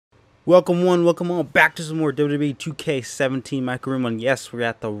Welcome welcome all back to some more WWE 2K17 MyCareer. And yes, we're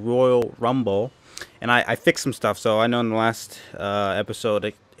at the Royal Rumble, and I fixed some stuff. So I know in the last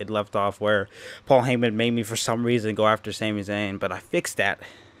episode it left off where Paul Heyman made me for some reason go after Sami Zayn, but I fixed that,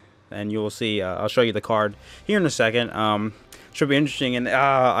 and you will see. I'll show you the card here in a second. Should be interesting, and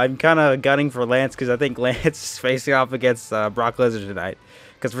I'm kind of gunning for Lance because I think Lance is facing off against Brock Lesnar tonight.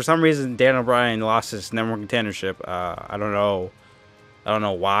 Because for some reason Daniel Bryan lost his number one contendership. I don't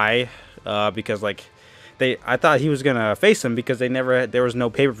know why, because like I thought he was gonna face him because there was no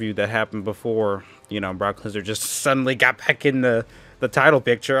pay-per-view that happened before, you know, Brock Lesnar just suddenly got back in the title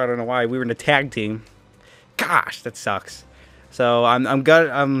picture. I don't know why. We were in a tag team. Gosh, that sucks. So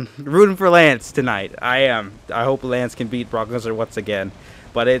I'm rooting for Lance tonight. I am. I hope Lance can beat Brock Lesnar once again,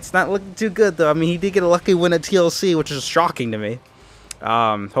 but it's not looking too good though. I mean, he did get a lucky win at TLC, which is shocking to me.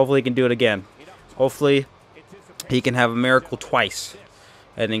 Hopefully he can do it again. Hopefully he can have a miracle twice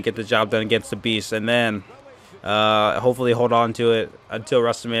and then get the job done against the Beast, and then hopefully hold on to it until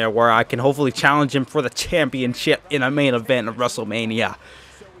WrestleMania, where I can hopefully challenge him for the championship in a main event of WrestleMania.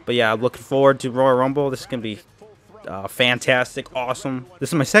 But yeah, I'm looking forward to Royal Rumble. This is going to be fantastic, awesome.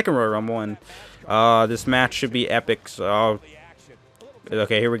 This is my second Royal Rumble, and this match should be epic. So,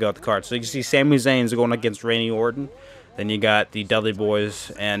 okay, here we go at the card. So you can see Sami Zayn's going against Randy Orton. Then you got the Dudley Boys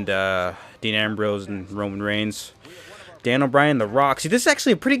and Dean Ambrose and Roman Reigns. Daniel Bryan, The Rock. See, this is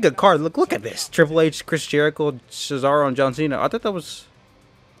actually a pretty good card. Look at this. Triple H, Chris Jericho, Cesaro, and John Cena. I thought that was...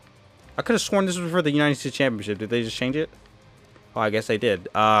 I could have sworn this was for the United States Championship. Did they just change it? Oh, I guess they did.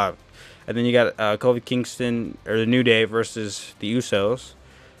 And then you got Kofi Kingston, or the New Day, versus the Usos.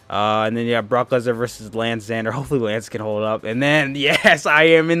 And then you got Brock Lesnar versus Lance Xander. Hopefully Lance can hold up. And then, yes, I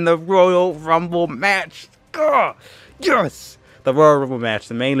am in the Royal Rumble match. Ugh, yes! The Royal Rumble match.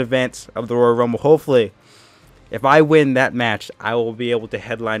 The main event of the Royal Rumble. Hopefully, if I win that match, I will be able to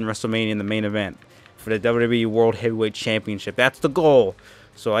headline WrestleMania in the main event for the WWE World Heavyweight Championship. That's the goal.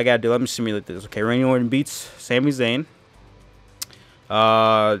 So I gotta do. Let me simulate this. Okay, Randy Orton beats Sami Zayn.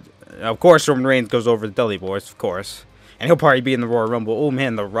 Of course, Roman Reigns goes over the Dudley Boys, of course, and he'll probably be in the Royal Rumble. Oh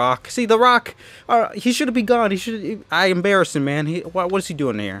man, The Rock. See, The Rock. He should have been gone. I embarrassed him, man. What is he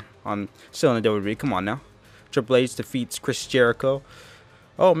doing here? Still in the WWE. Come on now. Triple H defeats Chris Jericho.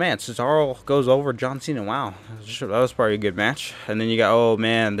 Oh man, Cesaro goes over John Cena. Wow, that was probably a good match. And then you got, oh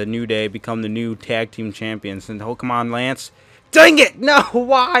man, the New Day become the new tag team champions. And oh, come on, Lance. Dang it! No,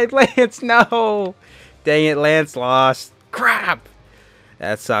 why, Lance? No. Dang it, Lance lost. Crap.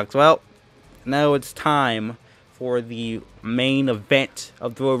 That sucks. Well, now it's time for the main event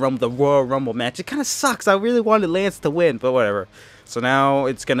of the Royal Rumble match. It kind of sucks. I really wanted Lance to win, but whatever. So now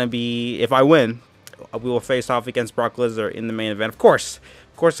it's gonna be, if I win, we will face off against Brock Lesnar in the main event. Of course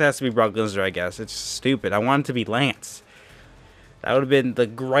it has to be Brock Lesnar, I guess. It's stupid. I want it to be Lance. That would have been the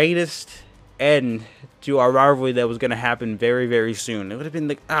greatest end to our rivalry that was going to happen very, very soon. It would have been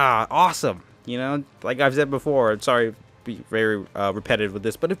like, awesome. You know, like I've said before, I'm sorry to be very repetitive with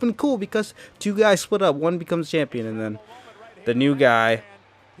this, but it's been cool because two guys split up. One becomes champion, and then the new guy,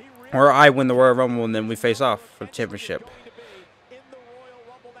 or I win the Royal Rumble, and then we face off for the championship.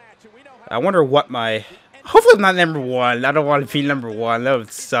 I wonder what my... Hopefully I'm not number one. I don't want to be number one. That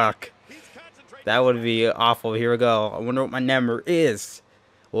would suck. That would be awful. Here we go. I wonder what my number is.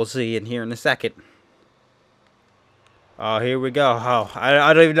 We'll see in here in a second. Oh, here we go. Oh,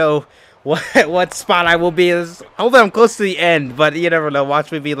 I don't even know what spot I will be. Hopefully I'm close to the end, but you never know.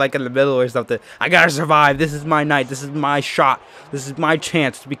 Watch me be like in the middle or something. I gotta survive. This is my night. This is my shot. This is my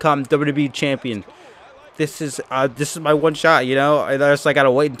chance to become WWE champion. This is my one shot, you know. I just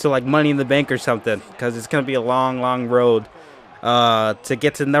gotta wait until like Money in the Bank or something, because it's gonna be a long road to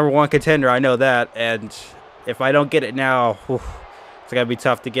get to the number one contender. I know that, and if I don't get it now, it's gonna be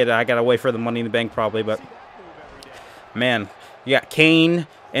tough to get it. I gotta wait for the Money in the Bank probably, but man, you got Kane,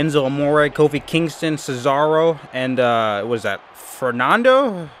 Enzo Amore, Kofi Kingston, Cesaro, and what is that?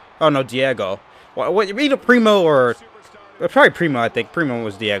 Fernando? Oh no, Diego. What either Primo or probably Primo. I think Primo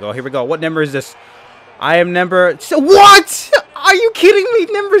was Diego. Here we go. What number is this? I am number... What? Are you kidding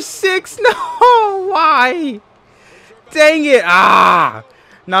me? Number 6? No, why? Dang it. Now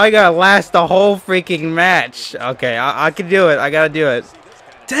I gotta last the whole freaking match. Okay, I can do it. I gotta do it.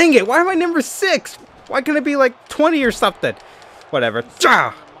 Dang it. Why am I number 6? Why can't it be like 20 or something? Whatever.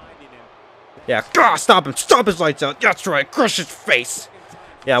 Yeah, stop him. Stop his lights out. That's right. Crush his face.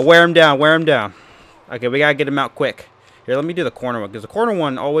 Yeah, wear him down. Wear him down. Okay, we gotta get him out quick. Here, let me do the corner one, because the corner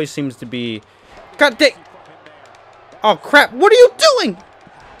one always seems to be... God dang. Oh crap, what are you doing?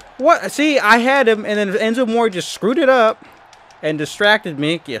 What? See, I had him, and then Enzo Amore just screwed it up and distracted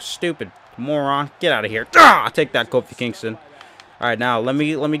me. You stupid moron. Get out of here. Take that, Kofi Kingston. All right, now let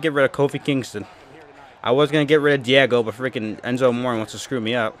me get rid of Kofi Kingston. I was gonna get rid of Diego, but freaking Enzo Amore wants to screw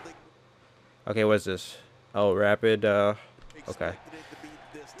me up. Okay, what is this? Oh, rapid. Okay.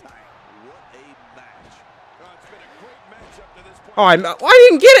 Oh, I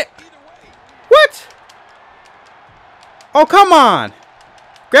didn't get it. What? Oh, come on!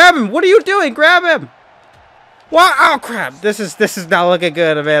 Grab him! What are you doing? Grab him! What? Oh crap! This is not looking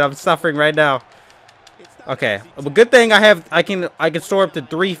good, man. I'm suffering right now. Okay, well, good thing I can store up to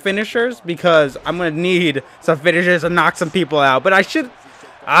 3 finishers because I'm gonna need some finishers to knock some people out. But I should.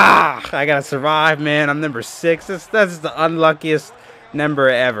 I gotta survive, man. I'm number 6. That's the unluckiest number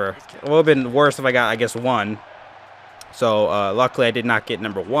ever. It would have been worse if I got, I guess, 1. So luckily I did not get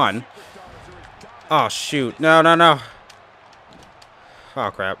number 1. Oh shoot! No, no, no.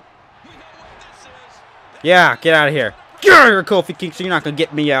 Oh crap. Yeah, get out of here. Get out of here, Kofi Kingston. You're not gonna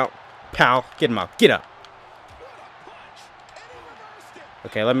get me out, pal. Get him up. Get up.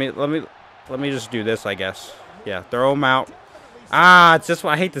 Okay, let me just do this, I guess. Yeah, throw him out. It's just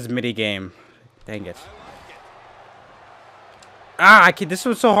why I hate this mini game. Dang it. This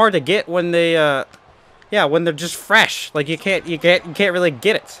was so hard to get when they yeah, when they're just fresh. Like you can't really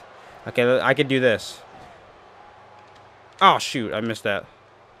get it. Okay, I could do this. Oh shoot, I missed that.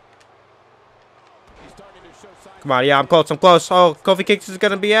 Come on, yeah, I'm close, I'm close. Oh, Kofi Kingston's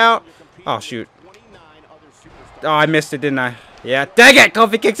gonna be out. Oh shoot. Oh, I missed it, didn't I? Yeah, dang it!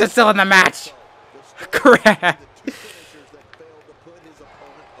 Kofi Kingston's still in the match. Crap.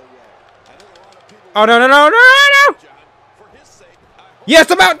 Oh no no no no no! Yes,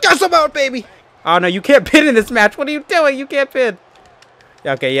 I'm out. Yes, I'm out, baby. Oh no, you can't pin in this match. What are you doing? You can't pin.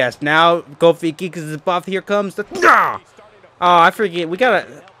 Okay, yes. Now Kofi Kingston is buff. Here comes the. Oh, I forget. We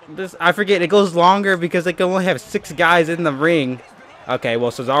gotta. I forget. It goes longer because they can only have 6 guys in the ring. Okay,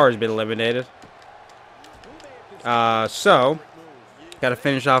 well, Cesaro's been eliminated. So gotta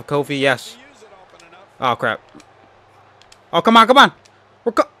finish off Kofi. Yes. Oh crap. Oh come on, come on.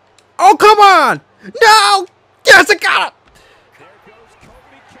 Oh come on. No. Yes, I got it.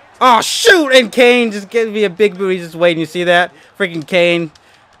 Oh shoot! And Kane just gave me a big boot. He's just waiting. You see that? Freaking Kane.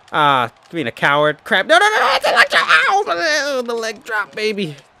 Being a coward. Crap. No, no, no, no. It's a leg drop. Ow, the leg drop,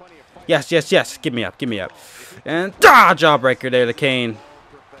 baby. Yes, yes, yes. Give me up. Give me up. And jawbreaker there to Kane.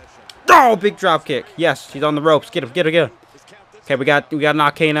 Oh, big drop kick. Yes, he's on the ropes. Get him, get him, get him. Okay, we gotta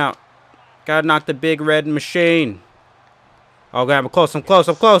knock Kane out. Gotta knock the big red machine. Oh god, I'm close. I'm close.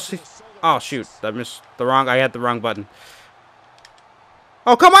 I'm close. Oh shoot! I missed the wrong. I had the wrong button.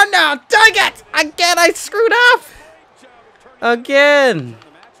 Oh come on now! Dang it! Again, I screwed up. Again.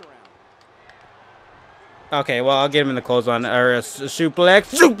 Okay, well, I'll get him in the clothesline. Or a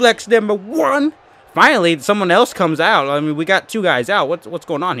suplex. Suplex number 1. Finally, someone else comes out. I mean, we got 2 guys out. What's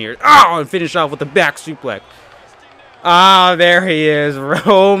going on here? Oh, and finish off with the back suplex. Ah, there he is.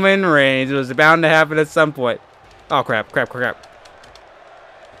 Roman Reigns. It was bound to happen at some point. Oh, crap, crap, crap.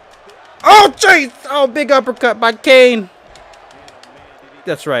 Oh, jeez. Oh, big uppercut by Kane.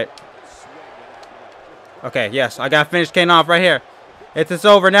 That's right. Okay, yes. I got to finish Kane off right here. It's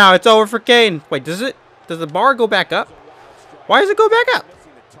over now. It's over for Kane. Wait, does the bar go back up? Why does it go back up?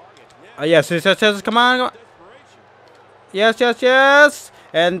 Yes, yes, come on. Yes, yes, yes.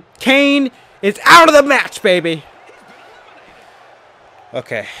 And Kane is out of the match, baby.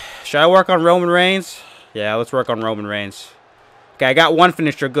 Okay. Should I work on Roman Reigns? Yeah, let's work on Roman Reigns. Okay, I got 1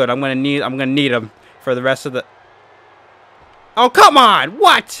 finisher good. I'm gonna need him for the rest of the. Oh come on!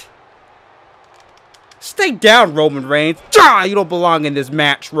 What? Stay down, Roman Reigns. You don't belong in this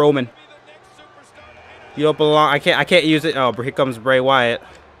match, Roman. You don't belong. I can't use it. Oh, here comes Bray Wyatt.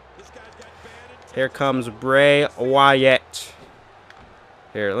 Here comes Bray Wyatt.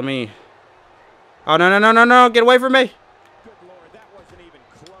 Here, let me. Oh no no no no no! Get away from me!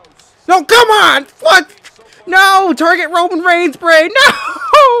 No, come on! What? No! Target Roman Reigns, Bray!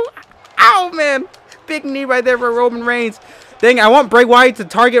 No! Ow, man! Big knee right there for Roman Reigns. Dang, I want Bray Wyatt to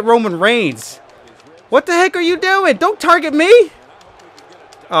target Roman Reigns. What the heck are you doing? Don't target me!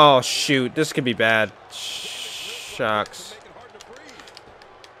 Oh, shoot. This could be bad. Shucks.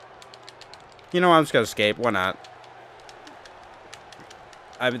 You know what? I'm just gonna escape. Why not?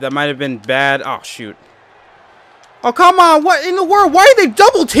 That might have been bad. Oh, shoot. Oh, come on. What in the world? Why are they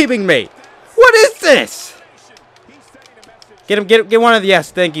double teaming me? What is this? Get one of the.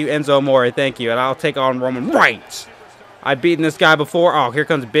 Yes, thank you, Enzo Amore. Thank you. And I'll take on Roman Reigns. I've beaten this guy before. Oh, here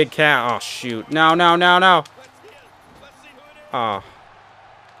comes Big Cat. Oh, shoot. No, no, no, no. Oh.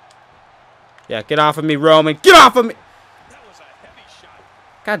 Yeah, get off of me, Roman. Get off of me.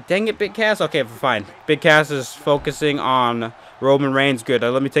 God dang it, Big Cass. Okay, fine. Big Cass is focusing on Roman Reigns. Good.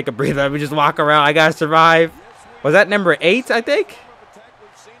 Let me take a breather. Let me just walk around. I gotta survive. Was that number 8, I think?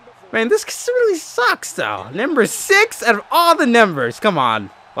 Man, this really sucks, though. Number 6 out of all the numbers. Come on.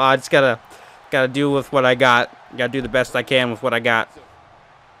 Well, I just gotta do with what I got. Gotta do the best I can with what I got.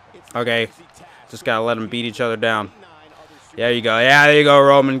 Okay. Just gotta let them beat each other down. There you go. Yeah, there you go,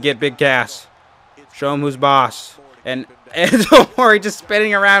 Roman. Get Big Cass. Show him who's boss. And don't worry, just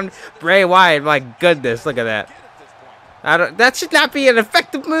spinning around Bray Wyatt. My goodness, look at that. That should not be an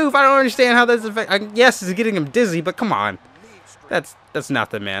effective move. I don't understand how that's effective. Yes, it's getting him dizzy, but come on. That's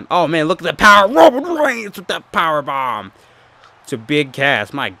nothing, man. Oh, man, look at the power. Roman Reigns with that power bomb. It's a Big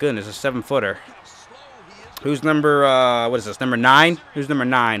Cass. My goodness, a 7-footer. Who's number, what is this, number 9? Who's number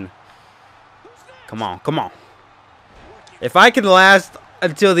 9? Come on, come on. If I can last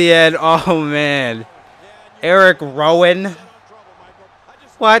until the end, oh, man. Eric Rowan.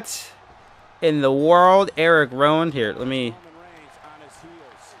 What in the world? Eric Rowan. Here, let me.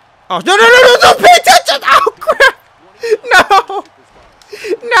 Oh, no, don't pay attention. Oh, crap. No.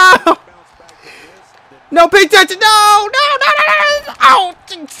 No. No, pay attention. No. Oh,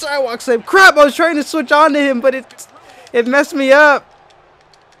 sidewalk save. Crap, I was trying to switch on to him, but it messed me up.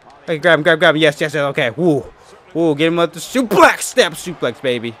 Okay, grab him. Yes. Okay. Woo. Get him up the suplex. Step suplex,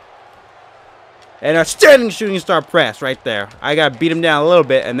 baby. And a standing shooting star press right there. I gotta beat him down a little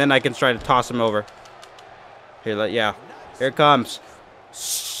bit, and then I can try to toss him over. Here, yeah. Here it comes.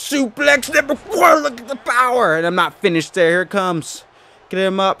 Suplex number 4. Look at the power. And I'm not finished there. Here it comes. Get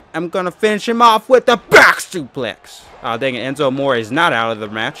him up. I'm gonna finish him off with the back suplex. Oh, dang it. Enzo Amore is not out of the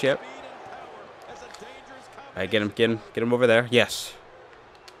match yet. All right, get him over there. Yes.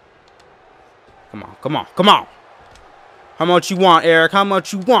 Come on. How much you want, Eric? How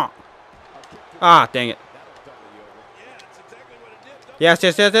much you want? Ah, dang it. Yes.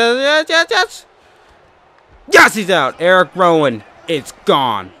 Yes, he's out. Eric Rowan, it's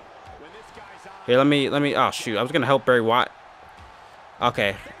gone. Here, let me. Oh, shoot. I was going to help Barry Wyatt.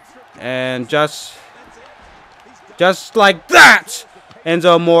 Okay. And just like that,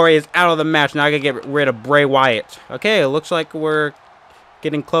 Enzo Amore is out of the match. Now I got to get rid of Bray Wyatt. Okay, it looks like we're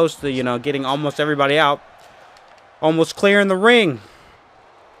getting close to, getting almost everybody out. Almost clearing the ring.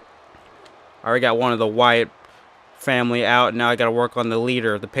 I already got one of the Wyatt family out. Now I got to work on the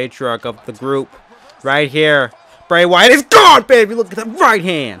leader, the patriarch of the group. Right here. Bray Wyatt is gone, baby. Look at the right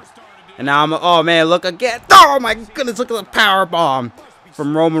hand. And now oh, man, look again. Oh, my goodness. Look at the power bomb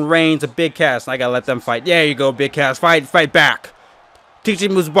from Roman Reigns to Big Cass. I got to let them fight. There you go, Big Cass. Fight back. Teach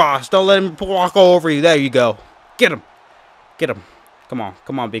him who's boss. Don't let him walk over you. There you go. Get him. Come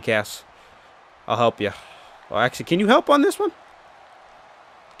on, Big Cass. I'll help you. Oh, actually, can you help on this one?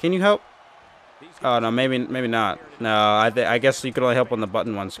 Can you help? Oh, no, maybe not. No, I guess you can only help on the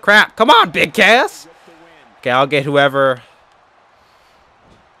button ones. Crap! Come on, Big Cass! Okay, I'll get whoever.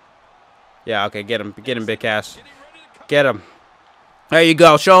 Yeah, okay, get him, Big Cass. Get him. There you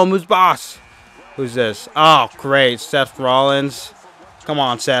go. Show him who's boss. Who's this? Oh, great. Seth Rollins. Come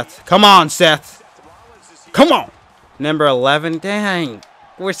on, Seth. Come on. Number 11. Dang.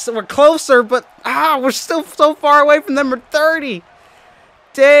 We're closer, but we're still so far away from number 30.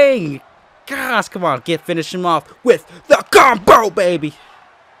 Dang. Gosh, come on. Finish him off with the combo, baby.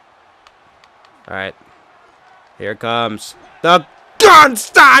 All right. Here comes the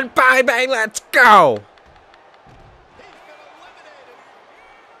Gunstein, baby. Let's go.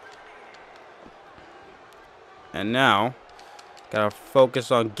 And now, gotta focus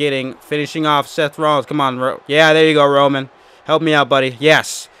on finishing off Seth Rollins. Come on, yeah, there you go, Roman. Help me out, buddy.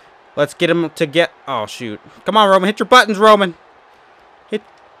 Yes. Let's get him to get. Oh, shoot. Come on, Roman. Hit your buttons, Roman. Hit.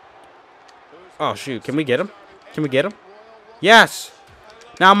 Oh, shoot. Can we get him? Yes.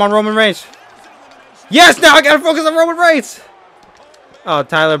 Now I'm on Roman Reigns. Yes, now I gotta focus on Roman Reigns. Oh,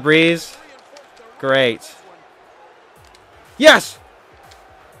 Tyler Breeze. Great. Yes.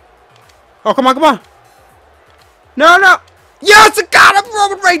 Oh, come on. No. Yes, I got him.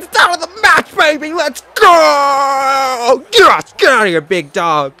 Roman Reigns is out of the match, baby. Let's go. Yes, get out of here, big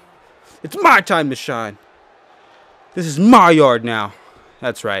dog. It's my time to shine. This is my yard now.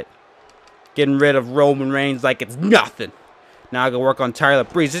 That's right. Getting rid of Roman Reigns like it's nothing. Now I can work on Tyler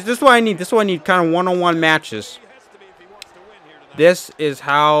Breeze. This is what I need. This is what I need, kind of one-on-one matches. This is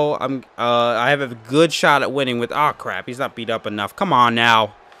how I have a good shot at winning with. Oh, crap. He's not beat up enough. Come on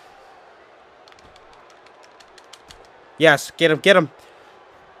now. Yes, get him.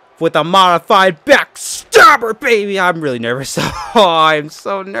 With a modified backstabber, baby. I'm really nervous. Oh, I'm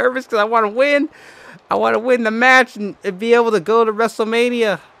so nervous because I want to win. I want to win the match and be able to go to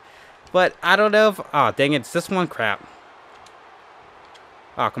WrestleMania. But I don't know if... Oh, dang it. It's this one. Crap.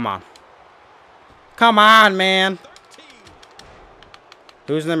 Oh, come on. Come on, man.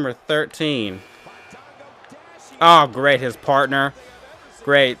 Who's number 13? Oh, great. His partner.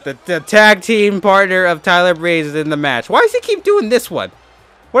 Great. The tag team partner of Tyler Breeze is in the match. Why does he keep doing this one?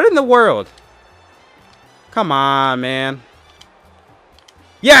 What in the world? Come on, man.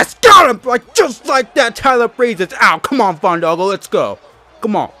 Yes, got him! Like, just like that, Tyler Breeze is out. Come on, Fandango, let's go.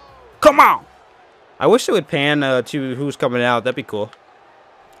 Come on. Come on. I wish it would pan to who's coming out. That'd be cool.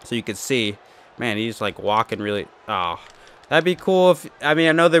 So you could see. Man, he's like walking really... Oh, that'd be cool if... I mean,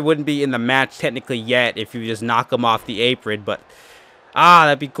 I know they wouldn't be in the match technically yet if you just knock them off the apron, but... Ah,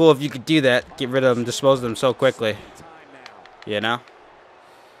 that'd be cool if you could do that. Get rid of them, dispose of them so quickly. You know?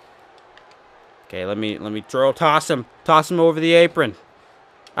 Okay, let me toss him over the apron.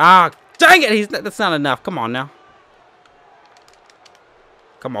 Ah, dang it! That's not enough. Come on now.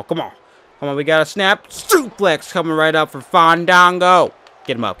 Come on, come on. Come on, we got a snap suplex coming right up for Fandango.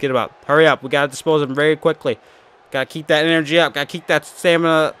 Get him up, get him up. Hurry up, we gotta dispose of him very quickly. Gotta keep that energy up, gotta keep that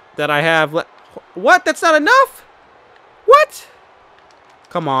stamina that I have. What? That's not enough? What?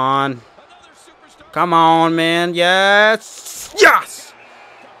 Come on. Come on, man. Yes! Yes!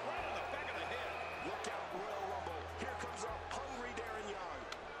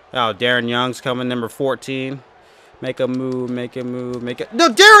 Oh, Darren Young's coming, number 14. Make a move, make a move, make it. No,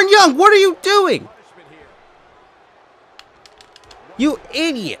 Darren Young, what are you doing? You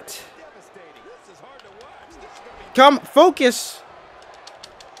idiot. Come, focus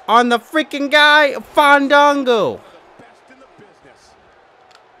on the freaking guy, Fandango.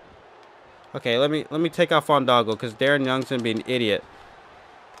 Okay, let me take out Fandango because Darren Young's gonna be an idiot.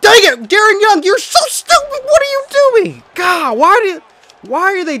 Dang it, Darren Young, you're so stupid. What are you doing? God,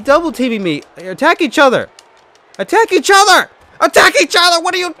 why are they double teaming me? Attack each other. Attack each other. Attack each other.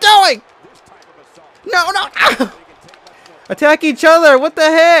 What are you doing? No, no. Ah. Attack each other. What the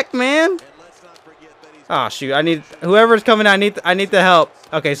heck, man? Oh shoot, I need whoever's coming. I need the help.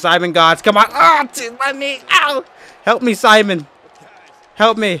 Okay, Simon Gods, come on. Oh, dude, my knee. Ow. Help me, Simon.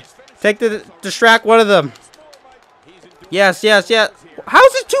 Help me. Distract one of them. Yes, yes, yes. How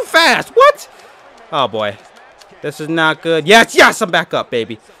is it too fast? What? Oh boy. This is not good. Yes, yes, I'm back up,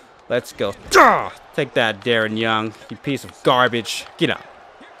 baby. Let's go. Take that, Darren Young, you piece of garbage. Get up.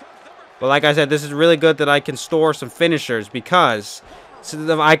 But like I said, this is really good that I can store some finishers because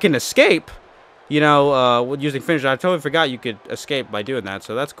so I can escape, you know, using finishers. I totally forgot you could escape by doing that,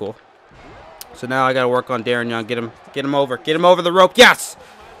 so that's cool. So now I got to work on Darren Young. Get him over the rope. Yes!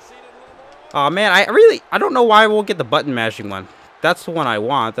 Oh man, I don't know why I won't get the button mashing one. That's the one I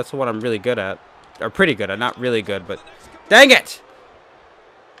want. That's the one I'm really good at. Or pretty good at. Not really good, but dang it!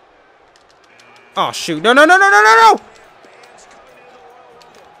 Oh shoot. No, no, no, no, no, no, no!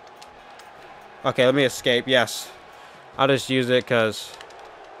 Okay, let me escape. Yes. I'll just use it because...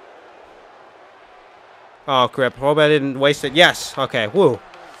 Oh crap. Hope I didn't waste it. Yes. Okay. Woo.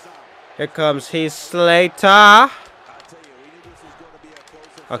 Here comes Heath Slater.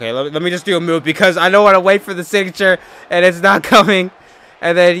 Okay, let me just do a move because I don't want to wait for the signature and it's not coming.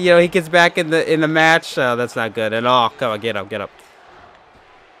 And then, you know, he gets back in the match. Oh, that's not good at all. Come on, get up, get up.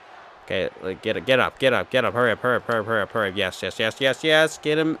 Okay, get up. Hurry up. Yes.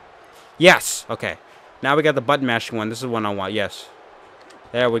 Get him. Yes. Okay. Now we got the button mashing one. This is the one I want. Yes.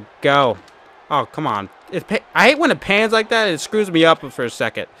 There we go. Oh, come on. I hate when it pans like that. It screws me up for a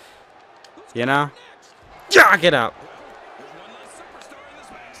second. You know? Yeah, get out.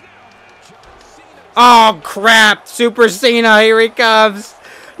 Oh, crap. Super Cena. Here he comes.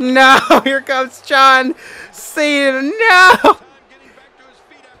 No. Here comes John Cena. No.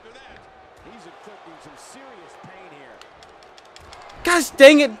 Gosh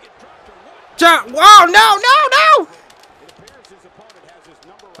dang it. John. Whoa. No.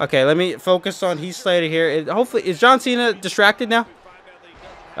 Okay, let me focus on Heath Slater here. Hopefully, is John Cena distracted now?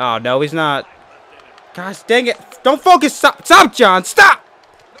 Oh, no, he's not. Gosh dang it. Don't focus. Stop, John. Stop.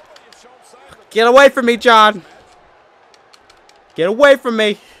 Get away from me, John. Get away from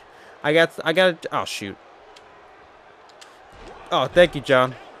me. I got oh shoot. Oh, thank you,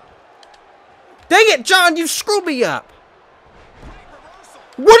 John. Dang it, John, you screwed me up.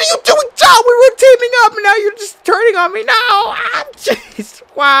 What are you doing, John? We were teaming up and now you're just turning on me. No. Ah, jeez.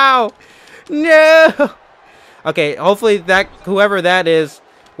 Wow. No. Okay, hopefully whoever that is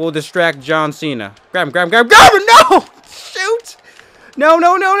will distract John Cena. Grab him. No. Shoot.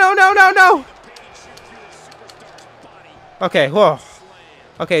 No. Okay, whoa.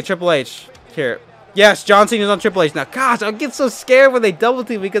 Okay, Triple H. Here. Yes, John Cena's on Triple H now. Gosh, I get so scared when they double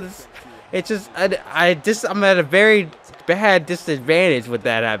team because it's just I'm at a very bad disadvantage when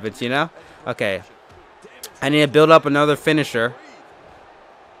that happens, you know? Okay. I need to build up another finisher.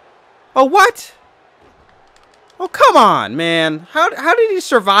 Oh, what? Oh, come on, man. How did he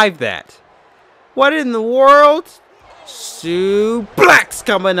survive that? What in the world? Suplex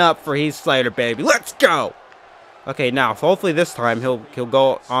coming up for Heath Slater, baby. Let's go. Okay, now hopefully this time he'll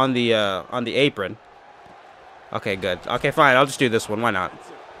go on the apron. Okay, good. Okay, fine. I'll just do this one. Why not?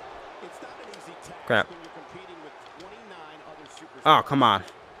 Crap. Oh, come on.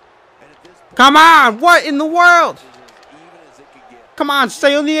 Come on! What in the world? Come on,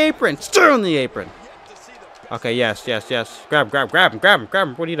 stay on the apron. Stay on the apron. Okay, yes. Grab him.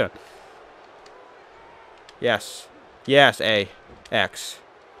 What are you doing? Yes. Yes, A. X.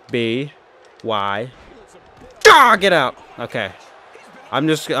 B. Y. Ah, get out. Okay. I'm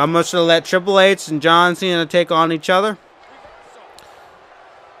just gonna let Triple H and John Cena take on each other.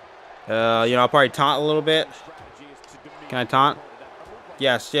 You know, I'll probably taunt a little bit. Can I taunt?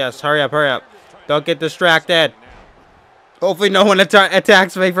 Yes. Hurry up. Don't get distracted. Hopefully no one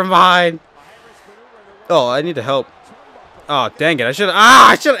attacks me from behind. Oh, I need to help. Oh, dang it. I should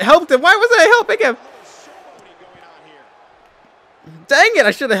have helped him. Why wasn't I helping him? Dang it.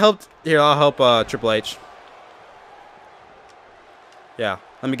 I should have helped. Here, I'll help Triple H. Yeah.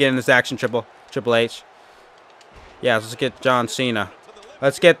 Let me get in this action, Triple H. Yeah, let's get John Cena.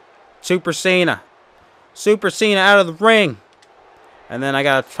 Let's get Super Cena. Super Cena out of the ring. And then I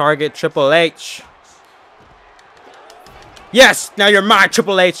gotta target Triple H. Yes! Now you're mine,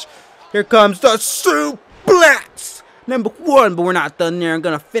 Triple H. Here comes the suplex. Number 1, but we're not done there. I'm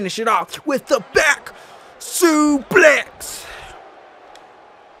gonna finish it off with the back suplex.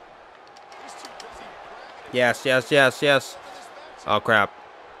 Yes. Oh, crap.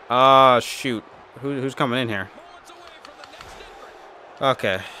 Oh, shoot. Who's coming in here?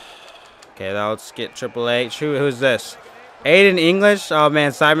 Okay, now let's get Triple H. Who's this? Aiden English? Oh,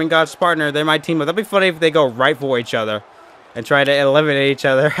 man, Simon Gott's partner. They're my team. That'd be funny if they go right for each other and try to eliminate each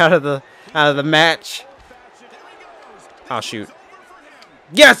other out of the match. Oh, shoot.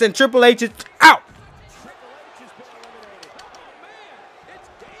 Yes, and Triple H is out.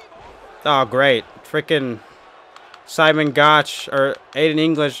 Oh, great. Freaking Simon Gotch or Aiden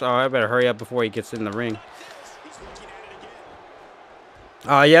English. Oh, I better hurry up before he gets in the ring.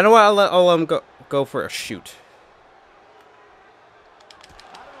 Yeah, you know what? I'll let him go for a shoot.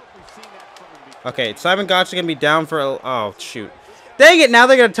 Okay, Simon Gotch is gonna be down for a. Oh shoot! Dang it! Now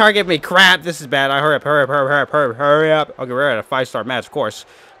they're gonna target me. Crap! This is bad. Hurry up! Okay, we're at a 5-star match, of course,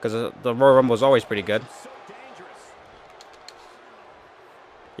 because the Royal Rumble was always pretty good.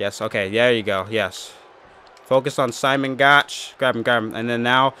 Yes. Okay. There you go. Yes. Focus on Simon Gotch. Grab him. And then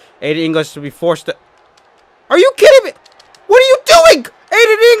now, Aiden English to be forced to. Are you kidding me? What are you doing?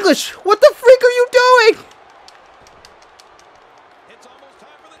 Aiden English! What the freak are you doing?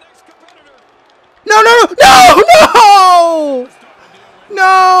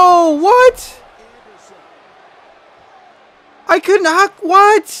 No! What? I could not.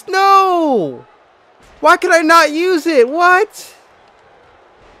 What? No! Why could I not use it? What?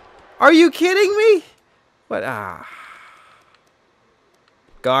 Are you kidding me? What?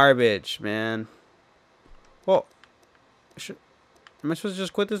 Garbage, man. Well, am I supposed to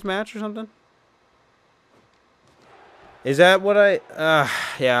just quit this match or something? Is that what I...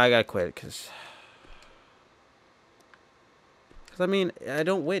 yeah, I gotta quit, because... I mean, I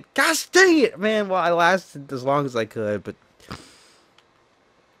don't win. Gosh dang it, man. Well, I lasted as long as I could, but...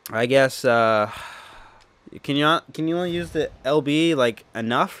 I guess, can you only use the LB, like,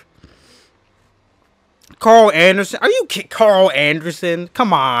 enough? Carl Anderson? Are you kidding? Carl Anderson?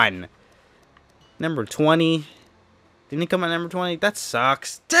 Come on. Number 20. Didn't he come at number 20? That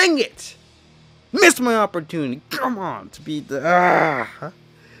sucks. Dang it! Missed my opportunity. Come on, to be the...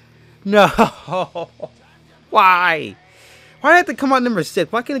 No. Why? Why did I have to come out number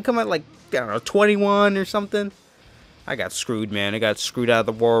 6? Why can't it come out like, I don't know, 21 or something? I got screwed, man. I got screwed out of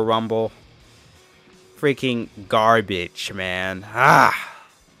the Royal Rumble. Freaking garbage, man.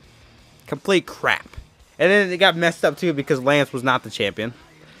 Complete crap. And then it got messed up too because Lance was not the champion.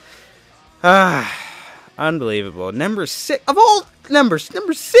 Unbelievable. Number 6 of all numbers.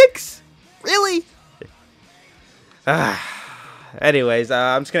 Number 6? Really? Anyways,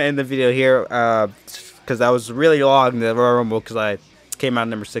 I'm just gonna end the video here because that was really long, the Royal Rumble, because I came out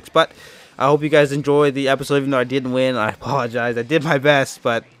number 6. But I hope you guys enjoyed the episode, even though I didn't win. I apologize. I did my best,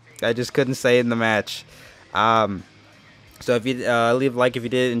 but I just couldn't say in the match. So if you leave a like if you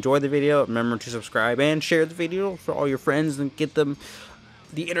did enjoy the video, remember to subscribe and share the video for all your friends and get them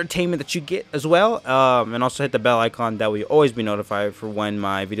the entertainment that you get as well. And also hit the bell icon. That way you'll always be notified for when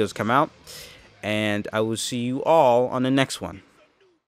my videos come out. And I will see you all on the next one.